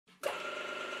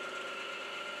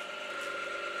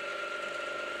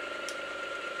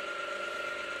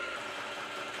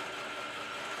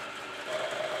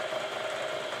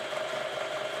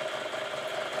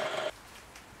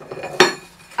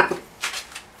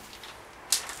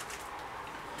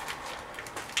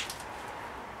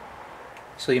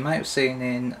So you might have seen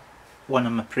in one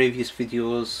of my previous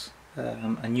videos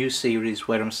a new series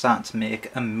where I'm starting to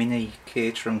make a mini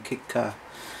caterham kit car.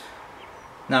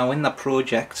 Now in that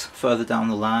project further down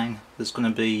the line there's going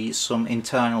to be some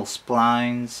internal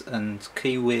splines and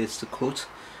keyways to cut,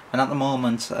 and at the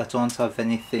moment I don't have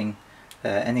anything,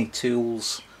 any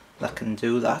tools that can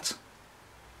do that.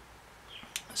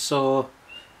 So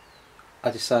I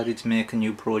decided to make a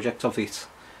new project of it.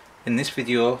 In this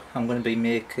video I'm going to be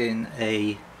making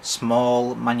a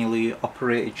small manually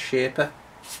operated shaper.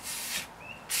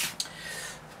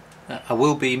 I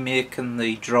will be making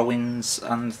the drawings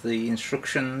and the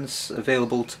instructions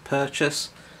available to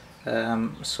purchase,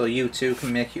 so you too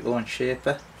can make your own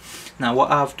shaper. Now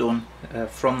what I've done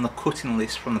from the cutting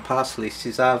list, from the parts list,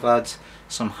 is I've had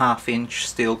some 1/2 inch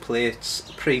steel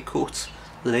plates pre-cut,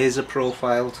 laser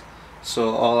profiled,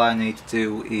 so all I need to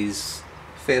do is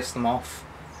face them off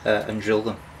and drill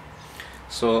them.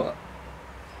 So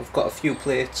I've got a few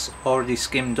plates already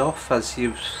skimmed off, as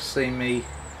you've seen me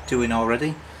doing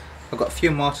already. I've got a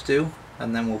few more to do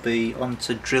and then we'll be on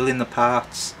to drilling the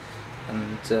parts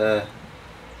and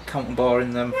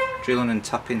counterboring them, drilling and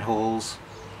tapping holes.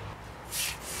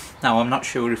 Now I'm not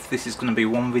sure if this is going to be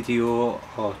one video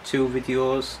or two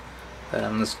videos.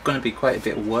 There's going to be quite a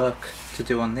bit of work to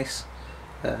do on this,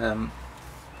 but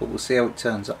we'll see how it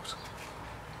turns out.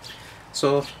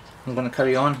 So I'm going to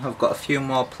carry on. I've got a few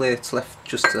more plates left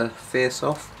just to face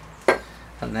off,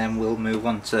 and then we'll move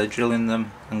on to drilling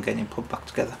them and getting put back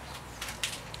together.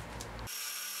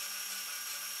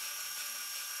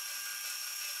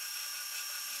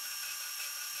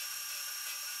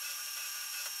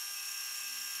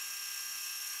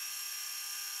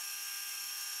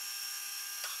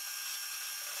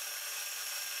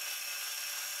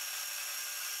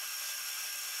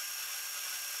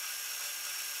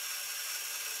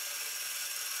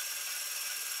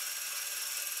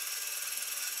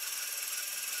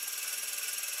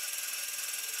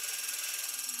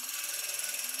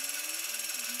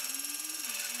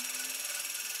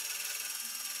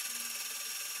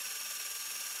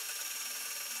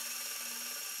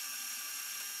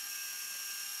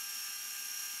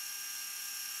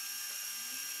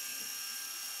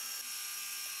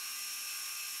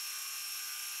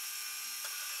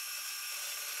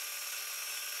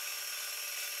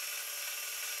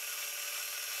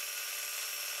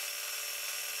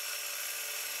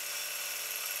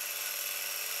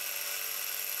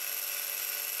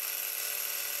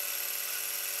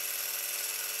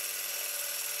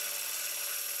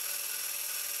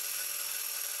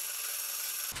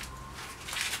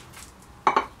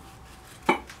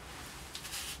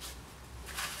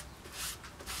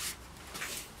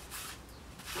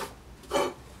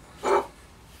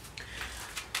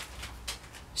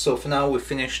 So for now we're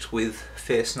finished with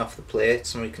facing off the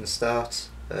plates and we can start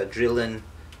drilling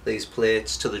these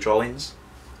plates to the drawings.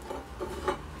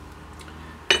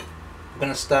 We're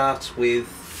going to start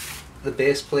with the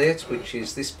base plate, which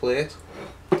is this plate,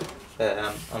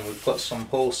 and we've got some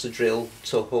holes to drill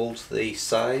to hold the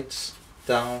sides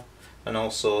down and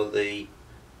also the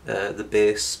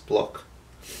base block,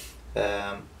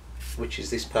 which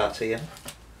is this part here.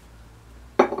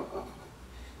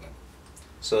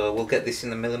 So we'll get this in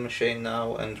the milling machine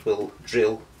now and we'll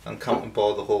drill and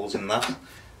counterbore the holes in that.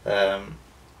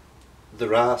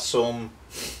 There are some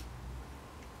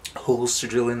holes to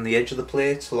drill in the edge of the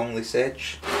plate, along this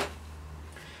edge,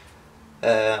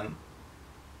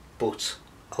 but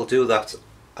I'll do that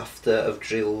after I've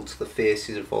drilled the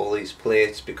faces of all these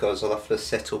plates, because I'll have to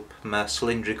set up my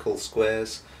cylindrical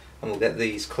squares and we'll get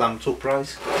these clamped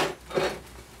upright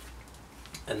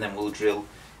and then we'll drill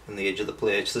in the edge of the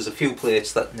plates. There's a few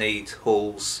plates that need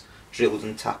holes drilled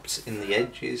and tapped in the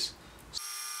edges.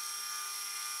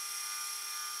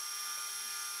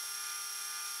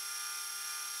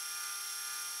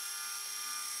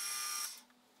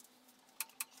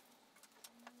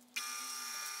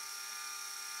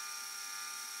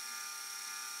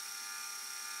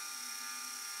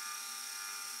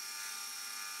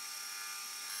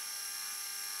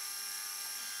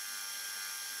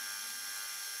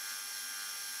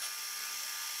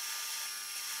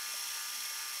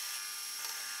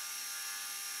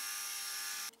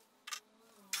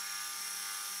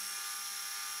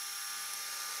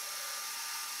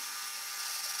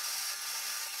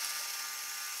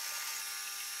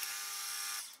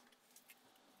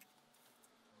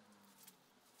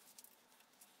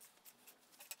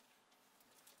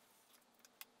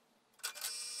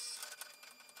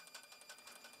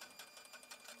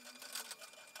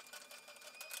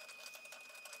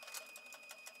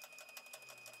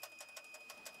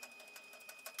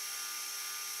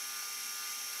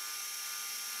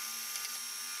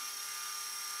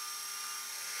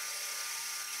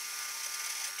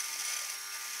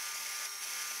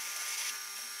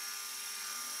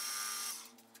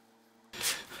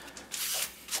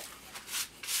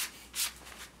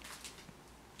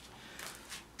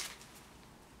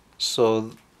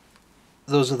 So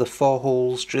those are the 4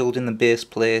 holes drilled in the base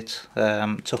plate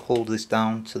to hold this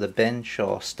down to the bench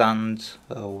or stand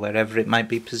or wherever it might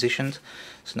be positioned.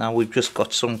 So now we've just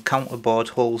got some counterboard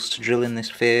holes to drill in this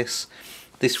face.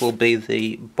 This will be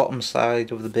the bottom side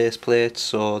of the base plate,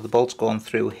 so the bolts going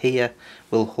through here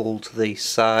will hold the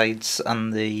sides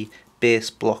and the base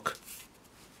block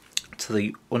to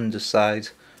the underside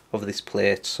of this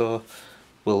plate. So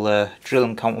we'll drill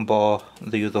and counterbore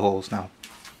the other holes now.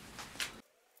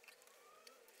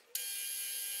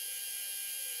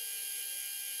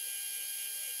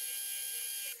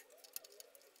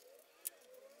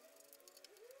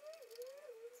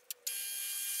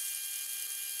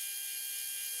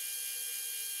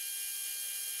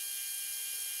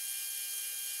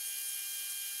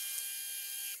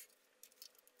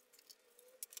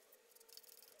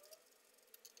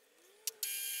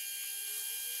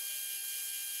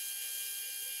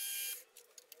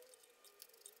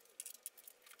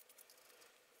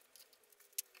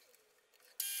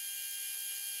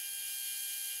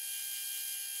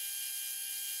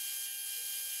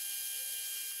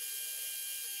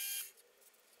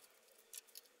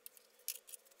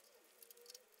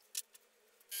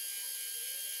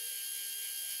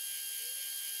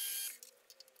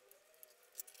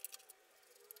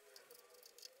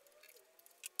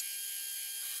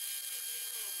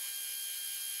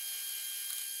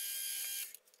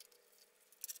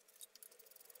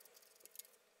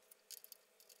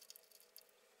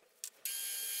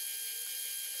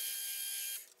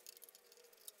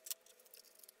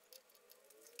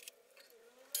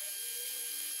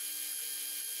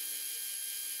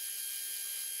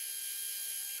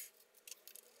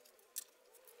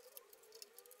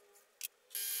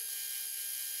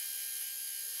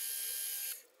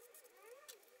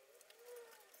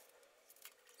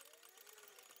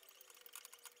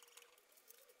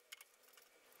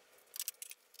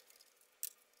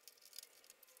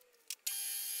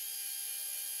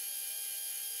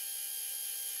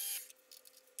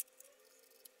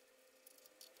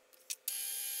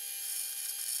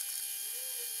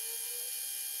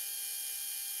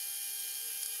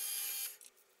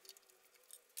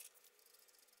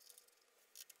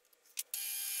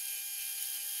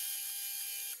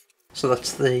 So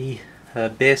that's the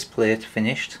base plate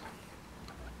finished.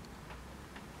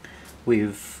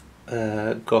 We've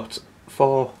got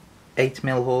 4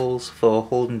 8mm holes for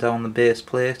holding down the base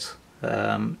plate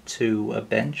to a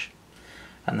bench,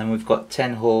 and then we've got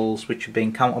 10 holes which have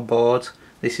been counterbored.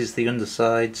 This is the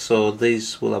underside, so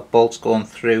these will have bolts going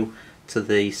through to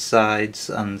the sides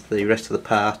and the rest of the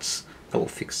parts that will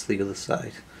fix the other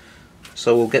side.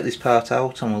 So we'll get this part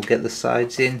out and we'll get the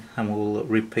sides in and we'll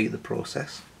repeat the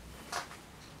process.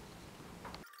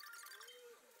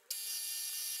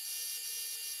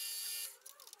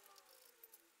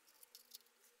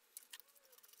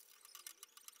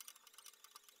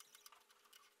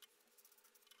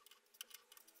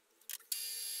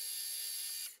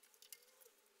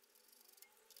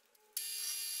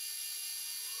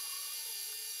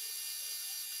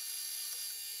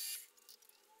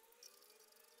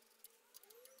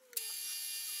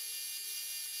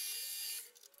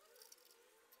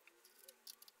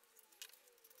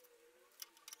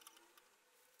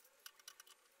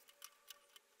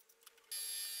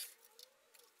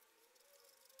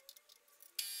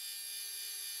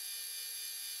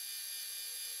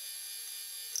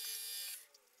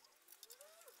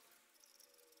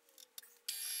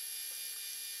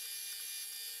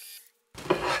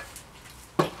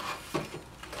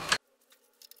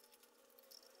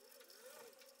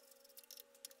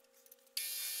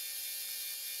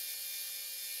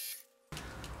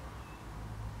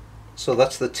 So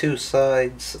that's the 2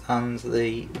 sides and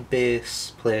the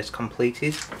base plate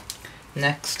completed.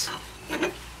 Next,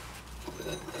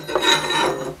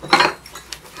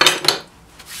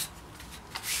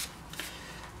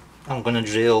 I'm going to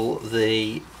drill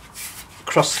the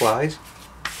cross slide,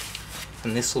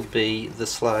 and this will be the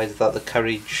slide that the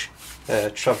carriage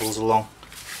travels along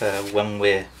when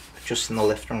we're adjusting the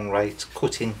left and right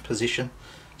cutting position.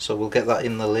 So we'll get that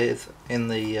in the lathe,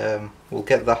 we'll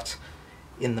get that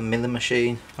in the milling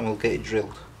machine and we'll get it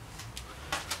drilled.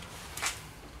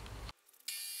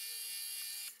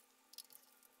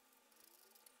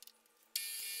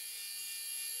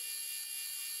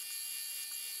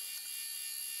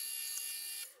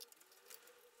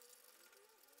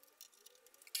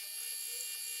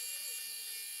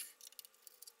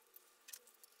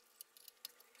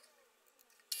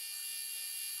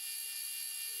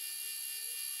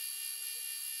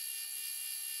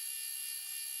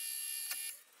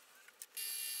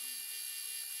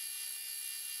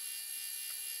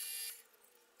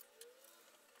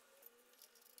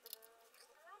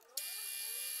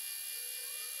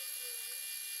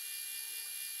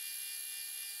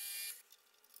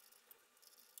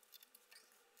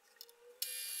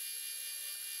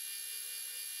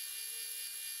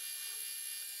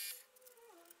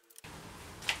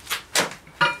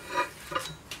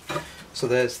 So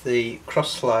there's the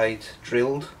cross slide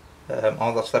drilled.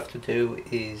 All that's left to do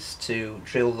is to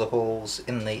drill the holes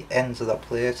in the ends of that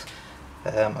plate,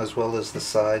 as well as the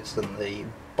sides and the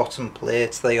bottom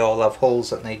plates. They all have holes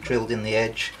that need drilled in the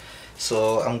edge.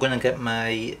 So I'm going to get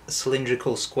my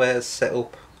cylindrical squares set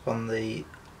up on the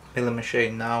milling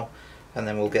machine now, and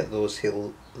then we'll get those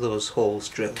holes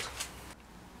drilled.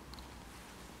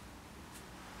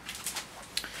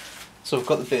 So I've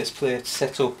got the base plate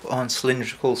set up on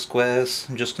cylindrical squares.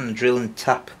 I'm just going to drill and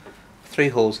tap 3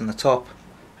 holes in the top,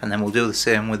 and then we'll do the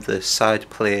same with the side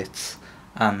plates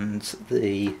and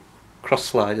the cross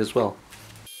slide as well.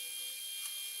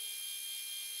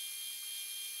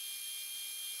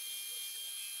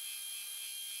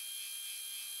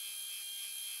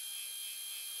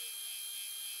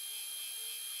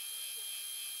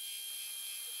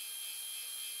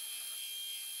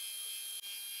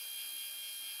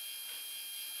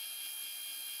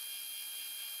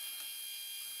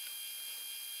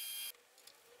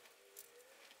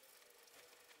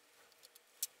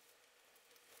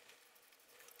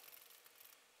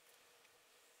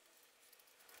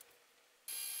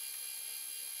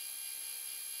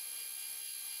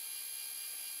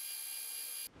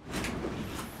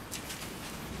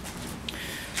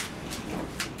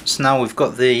 So now we've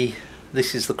got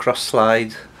this is the cross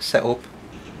slide set up.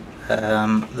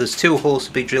 There's 2 holes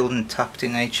to be drilled and tapped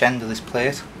in each end of this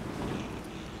plate,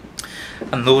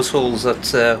 and those holes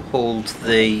that hold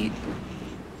the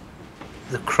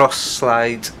cross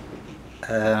slide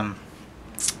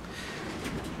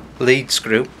lead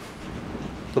screw,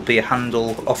 there'll be a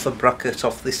handle off a bracket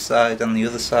off this side and the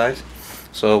other side,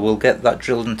 so we'll get that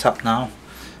drilled and tapped now.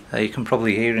 You can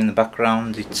probably hear in the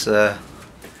background it's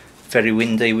very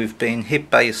windy. We've been hit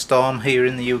by a storm here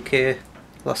in the UK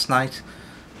last night,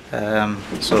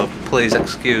 so please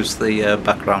excuse the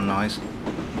background noise.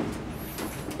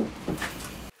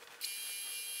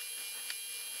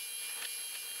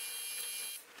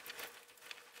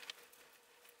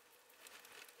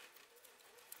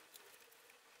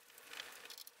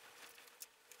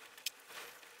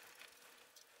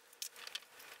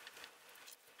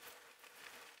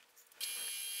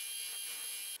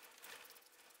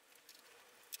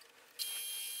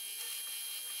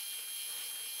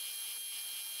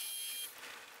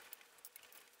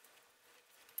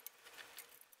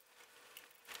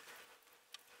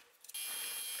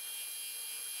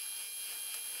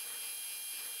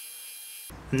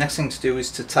 The next thing to do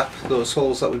is to tap those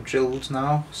holes that we've drilled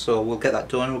now, so we'll get that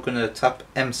done. We're going to tap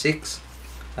M6,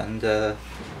 and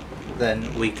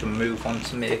then we can move on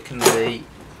to making the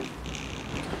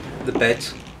bed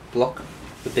block,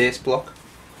 the base block,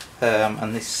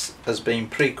 and this has been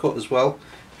pre-cut as well,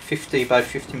 50 by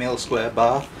 50mm square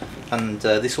bar, and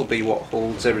this will be what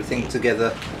holds everything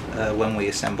together when we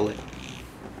assemble it.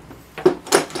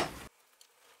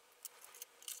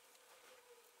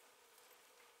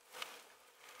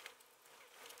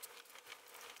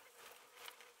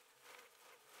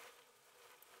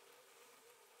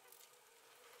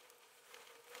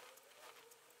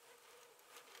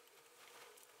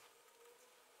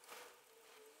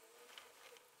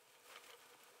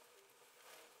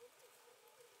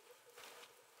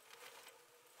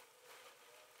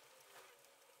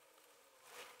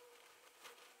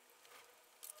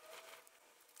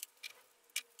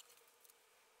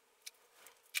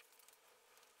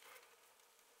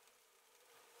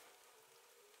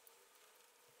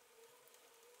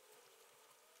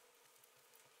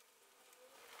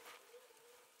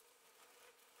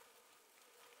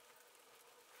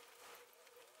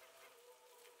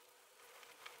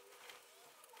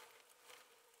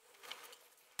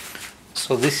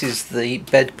 So this is the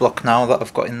bed block now that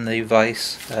I've got in the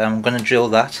vise. I'm going to drill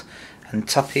that and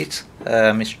tap it.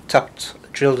 It's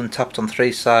drilled and tapped on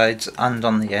 3 sides and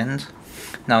on the end.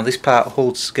 Now this part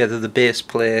holds together the base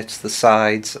plate, the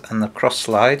sides and the cross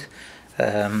slide.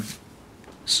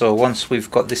 So once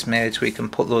we've got this made, we can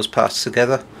put those parts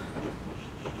together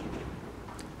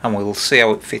and we'll see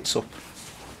how it fits up.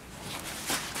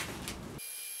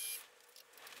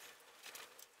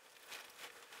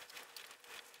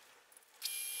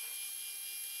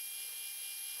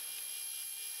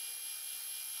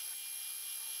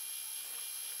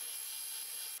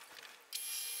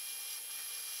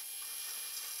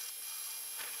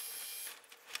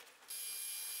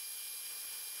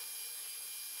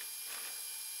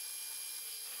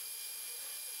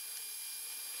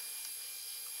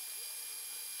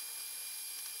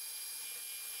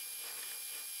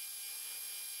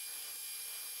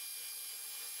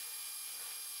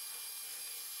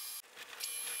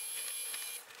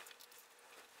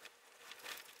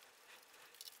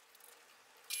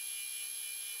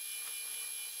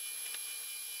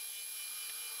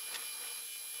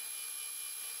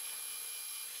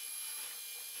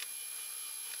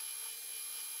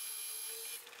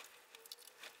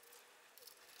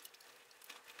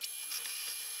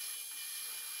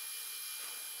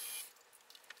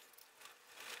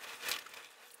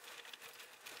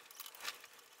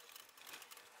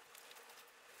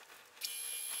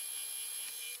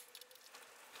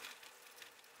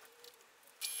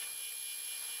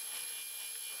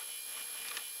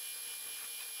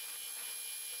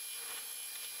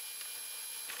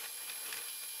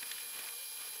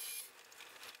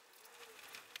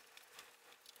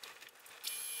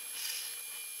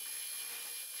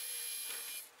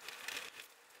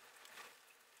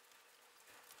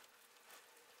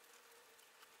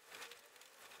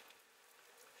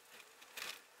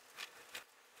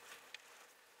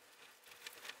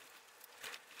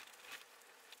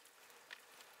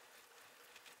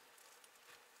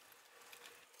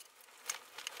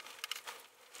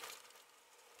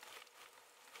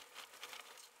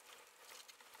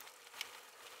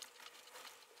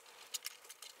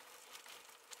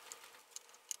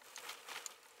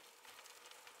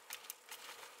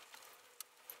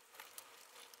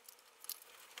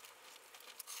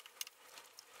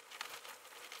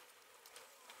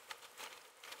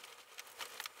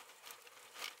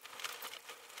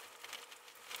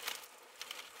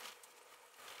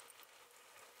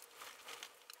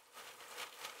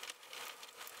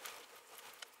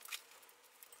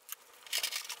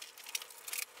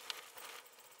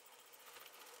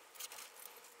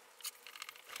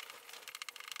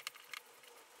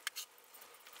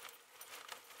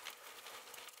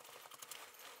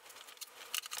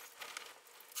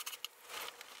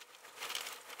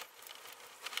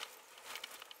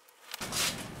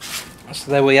 So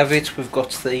there we have it. We've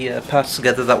got the parts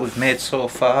together that we've made so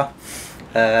far.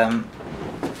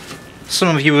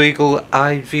 Some of you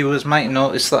eagle-eyed viewers might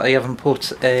notice that I haven't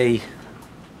put a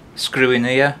screw in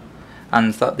here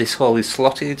and that this hole is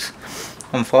slotted.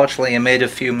 Unfortunately, I made a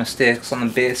few mistakes on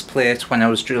the base plate when I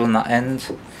was drilling that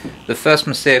end. The first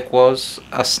mistake was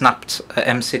I snapped a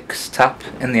M6 tap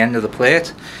in the end of the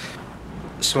plate,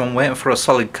 so I'm waiting for a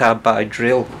solid carbide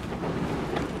drill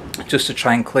just to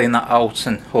try and clean that out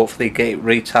and hopefully get it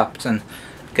retapped and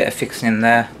get a fixing in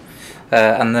there.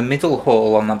 And the middle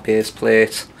hole on that base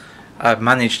plate, I've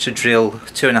managed to drill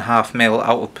 2.5mm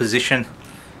out of position.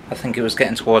 I think it was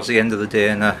getting towards the end of the day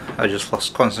and I just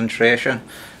lost concentration,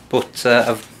 but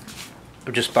I've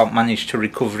just about managed to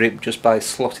recover it just by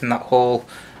slotting that hole,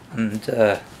 and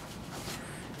it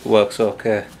works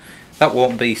okay. That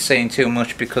won't be saying too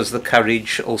much because the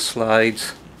carriage will slide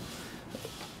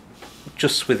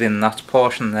just within that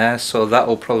portion there, so that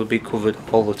will probably be covered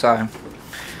all the time.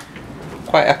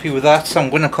 Quite happy with that, so I'm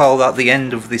going to call that the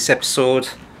end of this episode.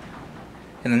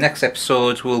 In the next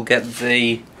episode we'll get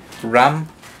the ram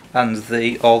and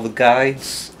all the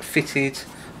guides fitted,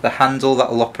 the handle that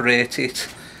will operate it,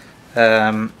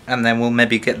 and then we'll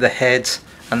maybe get the head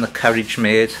and the carriage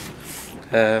made.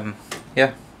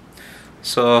 Yeah,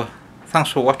 so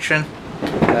thanks for watching.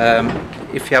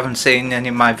 If you haven't seen any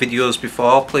of my videos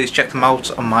before, please check them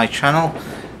out on my channel.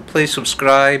 Please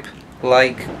subscribe,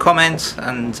 like, comment,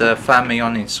 and find me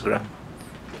on Instagram.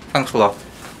 Thanks a lot.